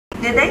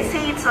Did I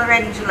say it's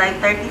already July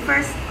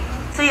 31st?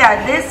 So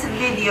yeah, this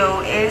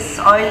video is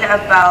all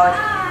about...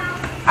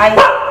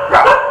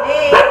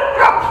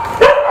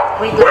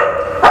 Wait lang.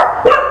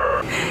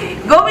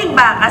 Going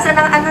back, asa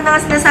na, ano na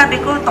sinasabi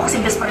ko,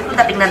 toxic best friend ko,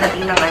 dating na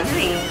ng ano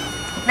eh.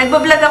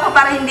 Nagbablog ako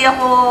para hindi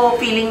ako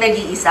feeling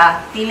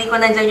nag-iisa. Feeling ko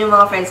nandyan yung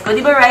mga friends ko.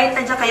 Di ba right?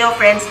 Nandiyan kayo,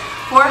 friends.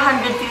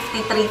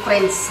 453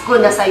 friends ko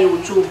na sa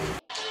YouTube.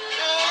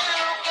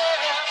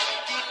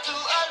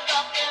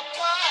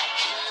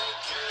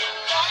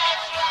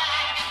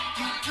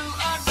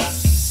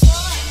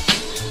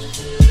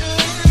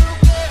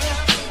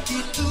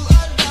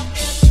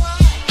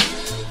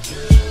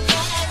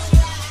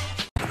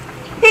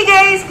 Hey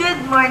guys!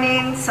 Good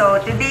morning! So,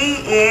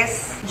 today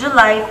is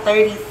July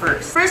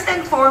 31st. First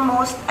and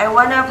foremost, I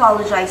wanna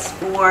apologize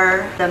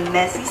for the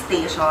messy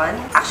station.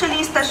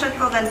 Actually, yung station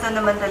ko, ganito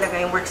naman talaga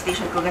yung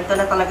workstation ko. Ganito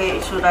na talaga yung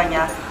itsura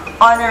niya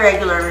on a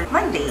regular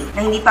Monday.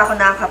 Na hindi pa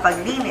ako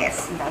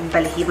nakakapaglinis. Ang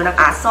balahibo ng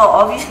aso,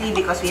 obviously,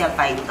 because we have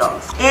 5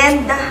 dogs.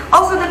 And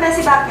also the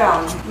messy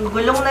background. Yung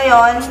gulong na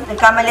yon,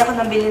 nagkamali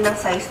ako ng bili ng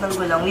size ng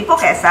gulong ni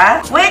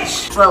Pokesa,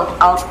 which, well,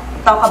 I'll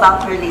talk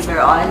about her later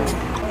on.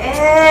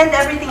 And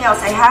everything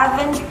else, I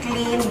haven't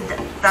cleaned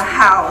the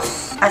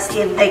house. As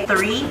in, like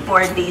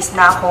 3-4 days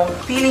na akong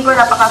feeling ko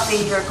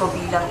napaka-failure ko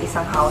bilang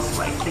isang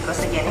housewife.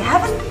 Because again, I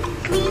haven't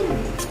cleaned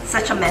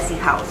such a messy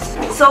house.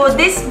 So,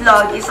 this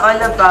vlog is all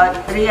about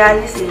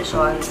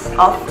realizations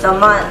of the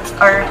month.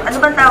 Or,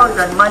 ano ba tawag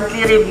doon?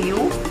 Monthly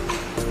review?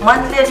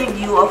 Monthly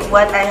review of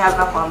what I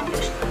have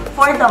accomplished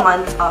for the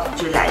month of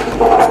July.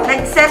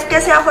 Nag-set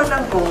kasi ako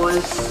ng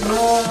goals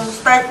nung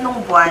start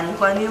nung buwan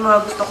kung ano yung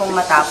mga gusto kong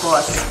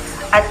matapos.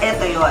 At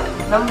eto yon.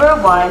 Number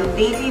 1,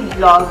 daily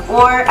vlog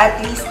or at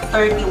least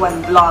 31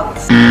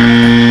 vlogs.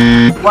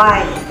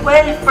 Why?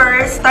 Well,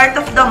 first, start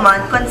of the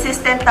month,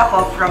 consistent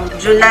ako from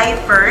July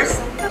 1st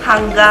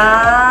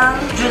hanggang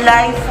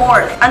July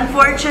 4th.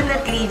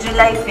 Unfortunately,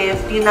 July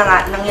 5th, yun na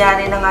nga,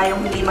 nangyari na nga yung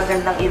hindi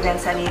magandang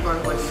event sa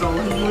neighborhood. So,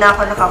 hindi na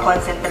ako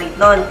nakakonsentrate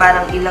noon.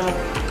 Parang ilang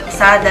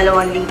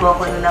 1-2 linggo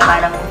ako na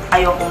parang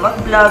ayokong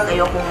mag-vlog,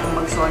 ayokong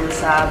mag-solo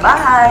sa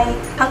bahay.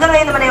 Hanggang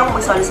ngayon naman ayokong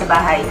mag-solo sa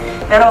bahay.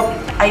 Pero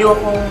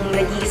ayokong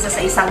nag-iisa sa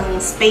isang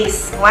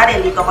space. Kumari,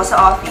 dito ako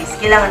sa office.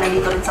 Kailangan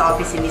nandito rin sa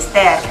office si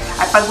Mister.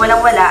 At pag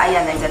walang-wala,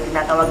 ayan, nandiyan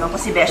tinatawagan ko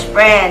si best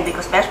friend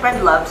because best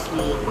friend loves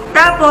me.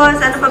 Tapos,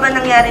 ano pa ba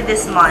nangyari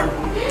this month?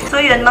 So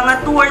yun,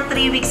 mga 2 or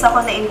 3 weeks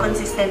ako na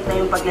inconsistent na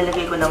yung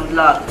paglalagay ko ng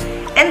vlog.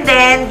 And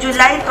then,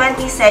 July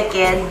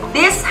 22nd,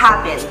 this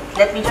happened.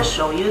 Let me just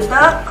show you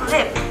the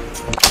clip.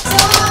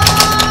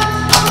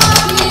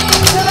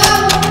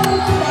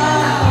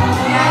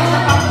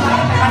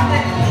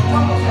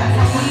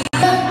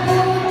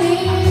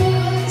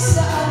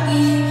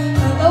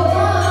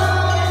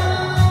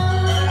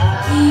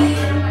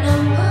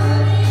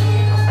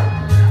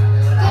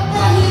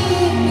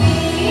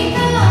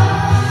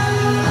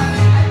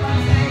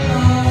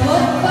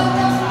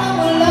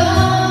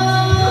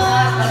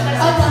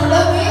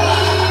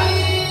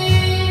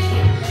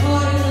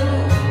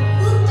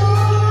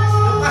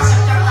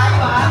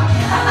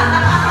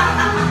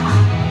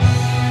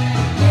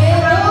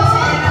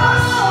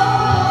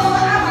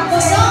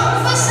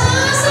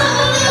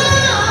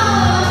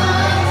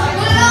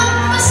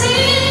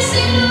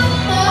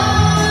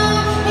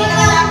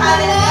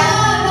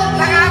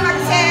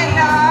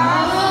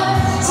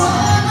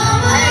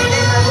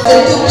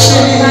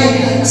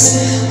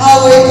 I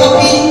wake up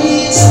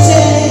each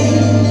day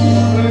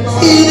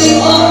feeling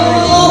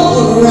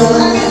alright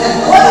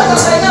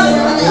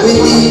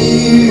with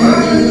you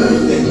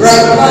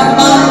right by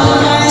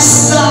my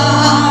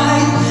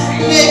side.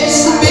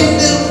 Makes me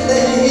feel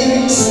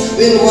things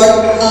will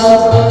work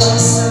out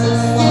just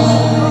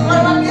fine.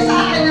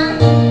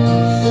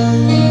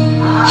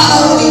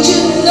 How did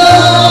you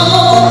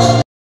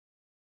know?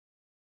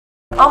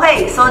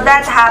 Okay, so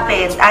that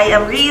happened. I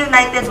am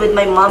reunited with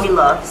my mommy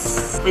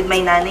loves, with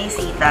my nanay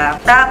Sita.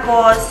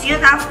 Tapos,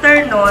 yun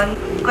after nun,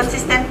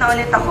 consistent na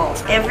ulit ako.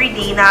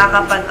 Everyday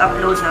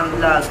nakakapag-upload ng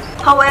vlog.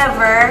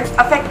 However,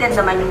 affected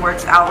naman yung work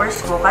hours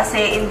ko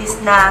kasi imbis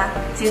na,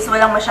 since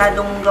walang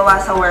masyadong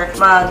gawa sa work,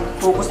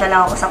 mag-focus na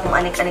lang ako sa kung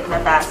anik-anik na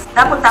task.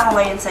 Napunta ako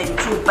ngayon sa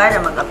YouTube para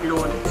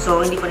mag-upload.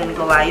 So, hindi ko rin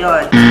nagawa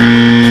yun.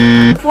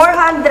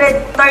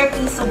 430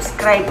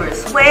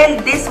 subscribers. Well,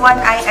 this one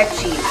I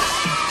achieved.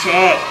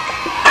 Check.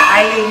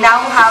 I now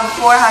have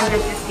 453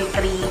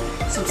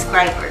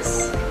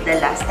 subscribers. The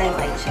last time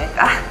I checked,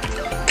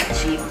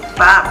 achieved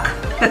back.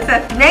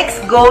 Next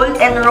goal,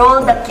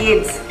 enroll the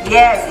kids.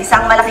 Yes,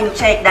 isang malaking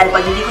check dahil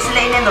pag hindi ko sila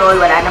in-enroll,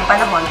 wala nang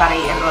panahon para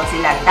i-enroll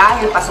sila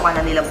dahil pasukan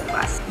na nila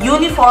bukas.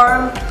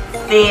 Uniform,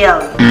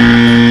 failed.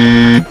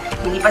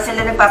 Hindi pa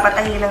sila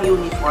nagpapatahi ng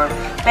uniform.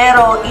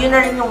 Pero, yun na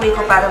rin yung way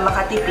ko para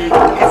makatipid.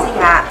 Kasi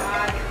nga,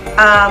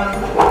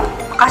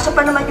 kasya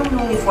pa naman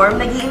yung uniform.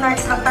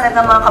 Nag-i-inarts lang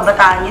talaga mga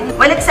kabataan yun.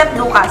 Well, except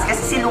Lucas.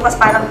 Kasi si Lucas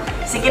parang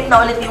sikip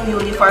na ulit yung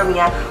uniform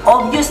niya.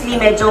 Obviously,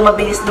 medyo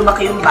mabilis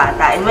lumaki yung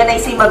bata. And when I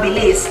say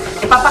mabilis,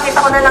 ipapakita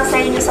ko na lang sa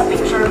inyo sa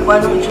picture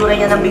kung anong itsura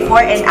niya ng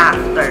before and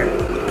after.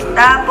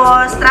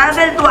 Tapos,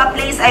 travel to a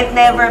place I've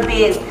never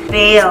been.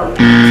 Fail.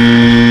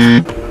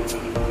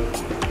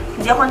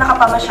 Hindi ako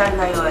nakapamasyal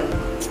ngayon.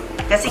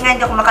 Kasi nga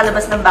hindi ako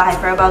makalabas ng bahay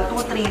for about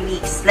 2-3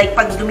 weeks. Like,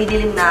 pag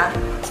dumidilim na,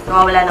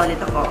 nawawala na ulit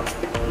ako.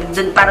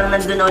 Parang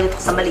nandun na ulit ako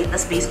sa maliit na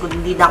space ko,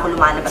 hindi na ako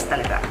lumalabas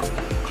talaga.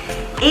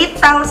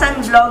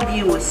 8,000 vlog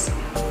views.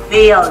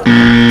 Failed.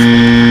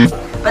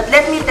 But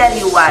let me tell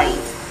you why.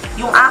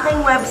 Yung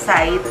aking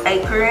website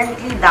ay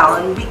currently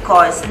down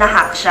because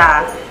nahack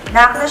siya.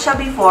 Nahack na siya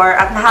before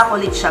at nahack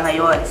ulit siya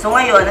ngayon. So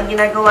ngayon, ang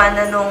ginagawa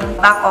na nung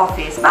back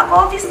office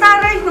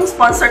taray nung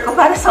sponsor ko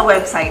para sa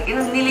website.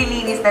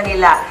 Nililinis na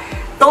nila.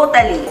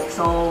 Totally.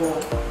 So,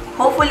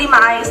 hopefully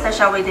maayos na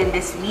siya within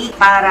this week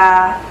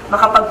para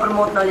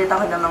makapag-promote na ulit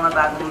ako ng mga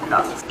bagong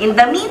vlogs. In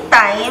the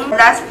meantime,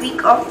 last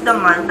week of the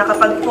month,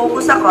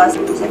 nakapag-focus ako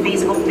sa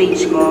Facebook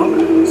page ko.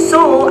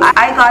 So,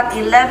 I got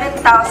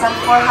 11,499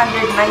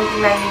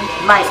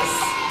 likes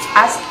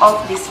as of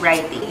this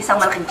writing.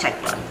 Isang malaking check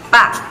yun.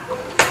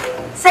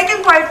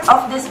 Second part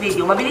of this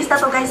video, mabilis na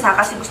to guys ha,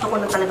 kasi gusto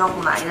ko na talagang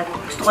kumain at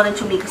gusto ko na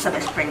chumika sa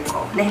best friend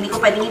ko na hindi ko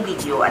pwedeng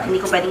i-video at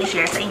hindi ko pwedeng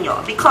i-share sa inyo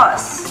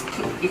because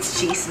it's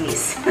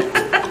chismis.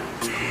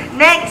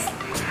 Next,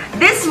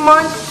 this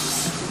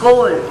month's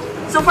goal.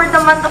 So for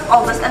the month of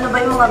August, ano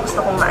ba yung mga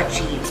gusto kong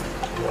ma-achieve?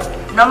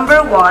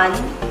 Number 1,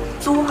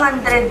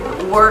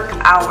 200 work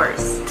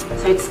hours.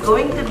 So it's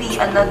going to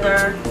be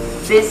another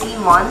busy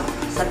month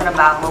sa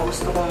trabaho.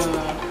 Gusto kong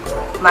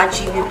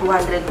ma-achieve yung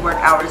 200 work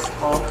hours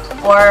ko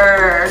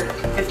or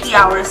 50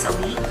 hours a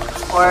week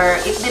or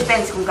it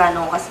depends kung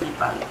gaano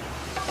kasipag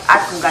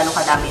at kung gaano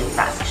kadami yung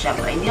task.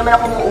 Siyempre, hindi naman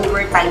ako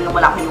mo-overtime nung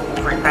wala ko yung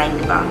overtime,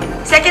 di ba?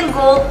 Second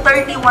goal,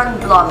 31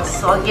 vlogs.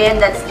 So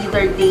again, that's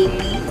either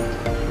daily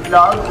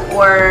vlog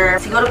or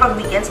siguro pag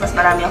weekends, mas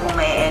marami akong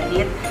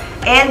may-edit.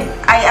 And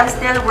I am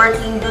still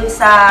working dun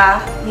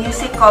sa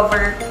music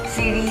cover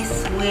series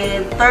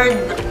with Third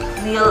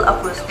Wheel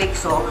Acoustic.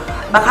 So,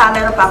 baka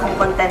meron pa akong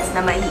contents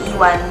na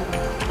maiiwan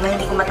na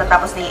hindi ko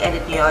matatapos na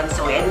i-edit yun.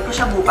 So, i-edit ko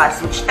siya bukas,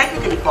 which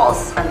technically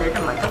falls under the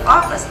month of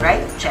August,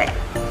 right? Check.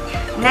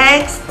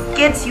 Next,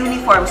 kids'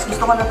 uniforms.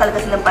 Gusto ko na talaga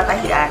silang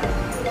patahian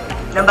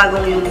ng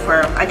bagong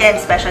uniform. Again,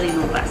 especially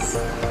Lucas.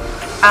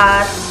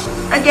 At,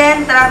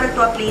 again, travel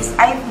to a place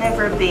I've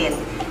never been.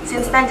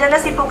 Since nandyan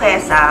na si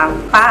Pukesa,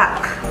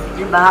 pack.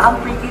 Diba? Ang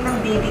pretty ng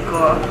baby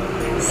ko.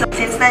 So,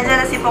 since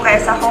nandiyan na si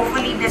Pukesa,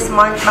 hopefully this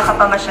month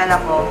makapamasyal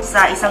ako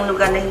sa isang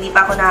lugar na hindi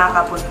pa ako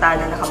nakakapunta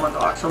na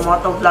nakamotor. So,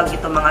 motovlog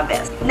ito mga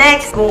best.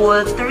 Next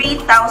goal,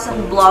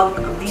 3,000 vlog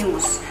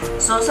views.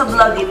 So, sa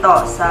vlog ito,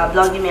 sa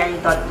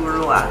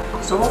bloggymary.guru.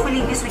 So,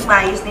 hopefully this week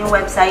maayos na yung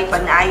website.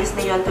 Pag naayos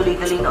na yun,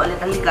 tuloy-tuloy na ulit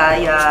ang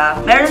ligaya.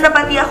 Meron na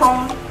pati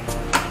akong,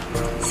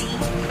 see,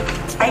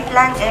 I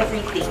plan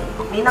everything.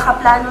 May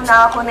nakaplano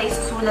na ako na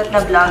isusulat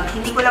na vlog.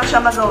 Hindi ko lang siya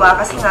magawa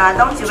kasi nga,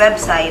 down si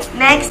website.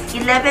 Next,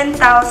 11,750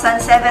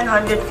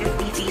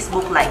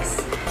 Facebook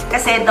likes.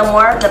 Kasi the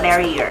more, the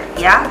merrier.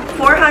 Yeah?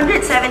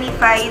 475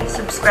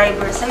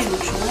 subscribers sa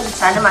YouTube.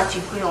 Sana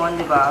ma-achieve ko yun,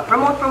 di ba?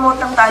 Promote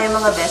lang tayo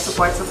mga best.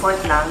 Support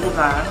lang, di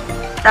ba?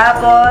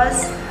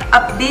 Tapos,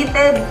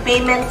 updated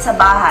payment sa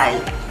bahay.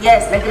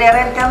 Yes,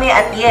 nagre-rent kami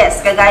at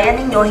yes, kagaya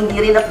ninyo,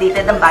 hindi rin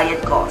updated ang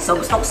bayad ko.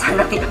 So, gusto ko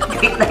sana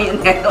i-update na yun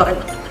ngayon.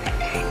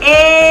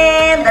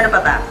 And, ano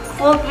pa ba?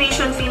 Full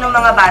tuition fee ng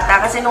mga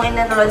bata kasi nung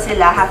in-enroll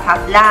sila,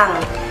 half-half lang.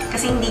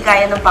 Kasi hindi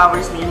kaya ng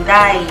powers ni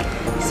Inday.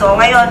 So,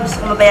 ngayon,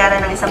 gusto ko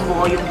mabayaran ng isang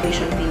buo yung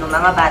tuition fee ng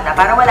mga bata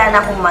para wala na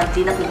akong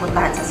monthly na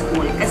pupuntahan sa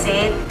school.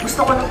 Kasi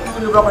gusto ko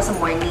natutulog ako sa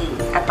morning.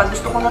 At pag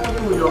gusto ko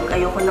natutulog,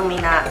 ayoko nang may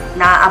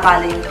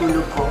naaabala yung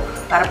tulog ko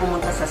para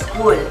pumunta sa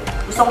school.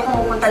 Gusto ko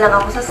pumupunta lang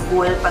ako sa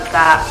school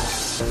pagka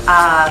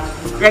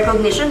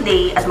recognition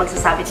day at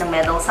magsasabit ng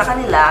medal sa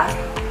kanila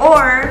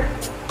or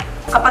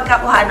kapag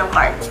kakuhaan ng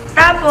card.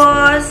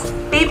 Tapos,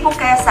 pay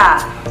Pukesa.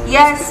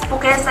 Yes,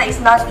 Pukesa is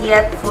not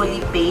yet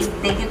fully paid.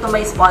 Thank you to my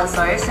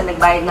sponsors na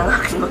nagbayad ng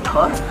aking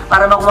motor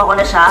para makuha ko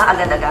na siya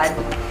agad-agad.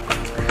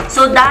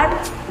 So, that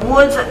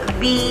would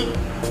be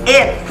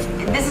it.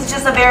 This is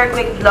just a very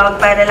quick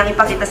vlog para lang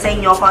ipakita sa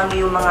inyo kung ano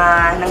yung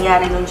mga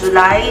nangyari noong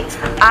July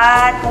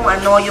at kung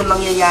ano yung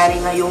mangyayari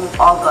ngayong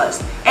August.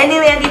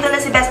 Anyway, andito na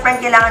si best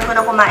friend. Kailangan ko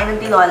na kumain ng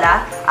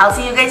tinola. I'll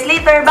see you guys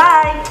later.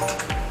 Bye!